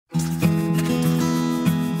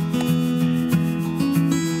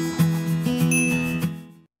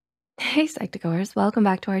Hey Psych2Goers, welcome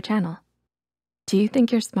back to our channel. Do you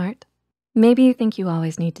think you're smart? Maybe you think you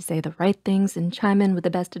always need to say the right things and chime in with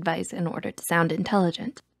the best advice in order to sound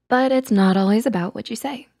intelligent. But it's not always about what you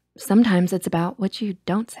say. Sometimes it's about what you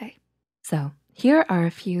don't say. So here are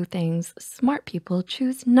a few things smart people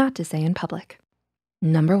choose not to say in public.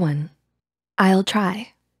 Number 1, I'll try.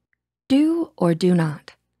 Do or do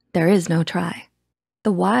not. There is no try.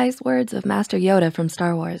 The wise words of Master Yoda from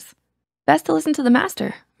Star Wars. Best to listen to the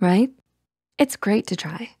master, right? It's great to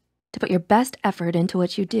try, to put your best effort into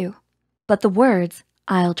what you do. But the words,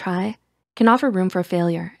 I'll try, can offer room for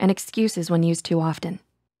failure and excuses when used too often.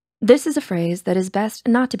 This is a phrase that is best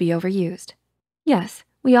not to be overused. Yes,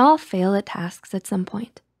 we all fail at tasks at some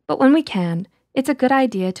point, but when we can, it's a good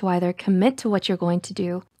idea to either commit to what you're going to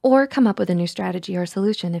do or come up with a new strategy or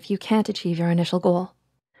solution if you can't achieve your initial goal.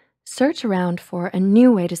 Search around for a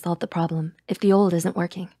new way to solve the problem if the old isn't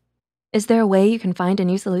working. Is there a way you can find a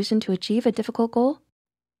new solution to achieve a difficult goal?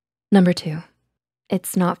 Number 2,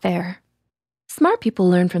 it's not fair. Smart people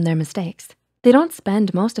learn from their mistakes. They don't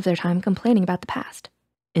spend most of their time complaining about the past.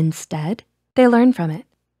 Instead, they learn from it.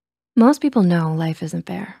 Most people know life isn't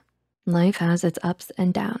fair. Life has its ups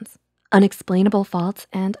and downs, unexplainable faults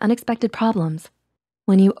and unexpected problems.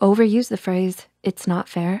 When you overuse the phrase, it's not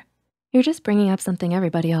fair, you're just bringing up something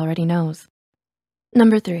everybody already knows.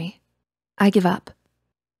 Number 3, I give up.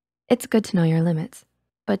 It's good to know your limits,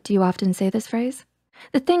 but do you often say this phrase?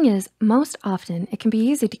 The thing is, most often it can be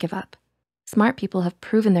easy to give up. Smart people have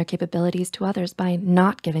proven their capabilities to others by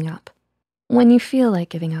not giving up. When you feel like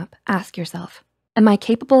giving up, ask yourself, am I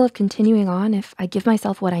capable of continuing on if I give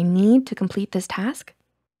myself what I need to complete this task?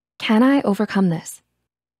 Can I overcome this?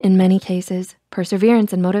 In many cases,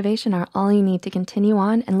 perseverance and motivation are all you need to continue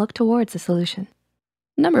on and look towards a solution.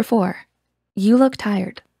 Number 4, you look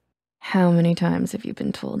tired. How many times have you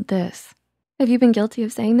been told this? Have you been guilty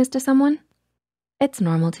of saying this to someone? It's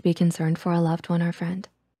normal to be concerned for a loved one or friend.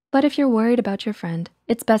 But if you're worried about your friend,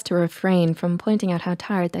 it's best to refrain from pointing out how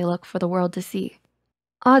tired they look for the world to see.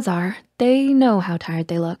 Odds are, they know how tired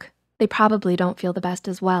they look. They probably don't feel the best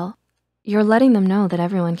as well. You're letting them know that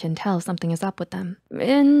everyone can tell something is up with them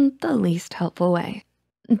in the least helpful way.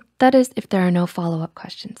 That is, if there are no follow-up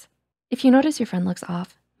questions. If you notice your friend looks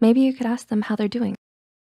off, maybe you could ask them how they're doing.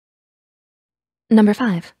 Number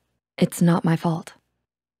 5, it's not my fault.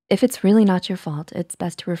 If it's really not your fault, it's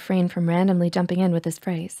best to refrain from randomly jumping in with this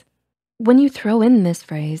phrase. When you throw in this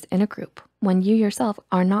phrase in a group, when you yourself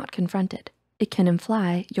are not confronted, it can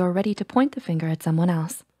imply you're ready to point the finger at someone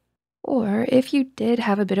else. Or if you did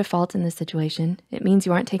have a bit of fault in this situation, it means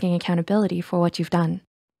you aren't taking accountability for what you've done.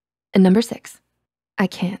 And number 6, I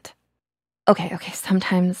can't. Okay,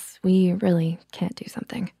 sometimes we really can't do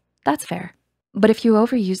something. That's fair. But if you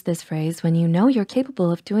overuse this phrase when you know you're capable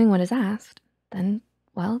of doing what is asked, then,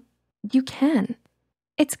 well, you can.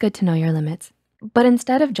 It's good to know your limits, but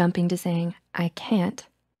instead of jumping to saying, I can't,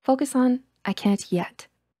 focus on, I can't yet.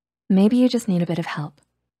 Maybe you just need a bit of help.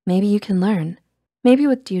 Maybe you can learn. Maybe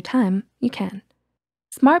with due time, you can.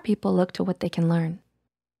 Smart people look to what they can learn.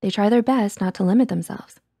 They try their best not to limit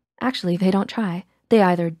themselves. Actually, they don't try. They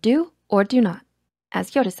either do or do not.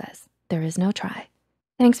 As Yoda says, there is no try.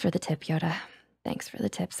 Thanks for the tip, Yoda. Thanks for the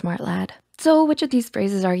tip, smart lad. So which of these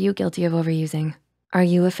phrases are you guilty of overusing? Are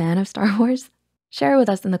you a fan of Star Wars? Share with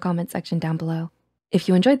us in the comment section down below. If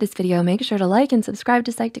you enjoyed this video, make sure to like and subscribe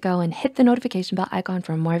to Psych2Go and hit the notification bell icon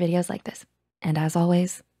for more videos like this. And as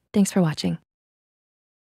always, thanks for watching.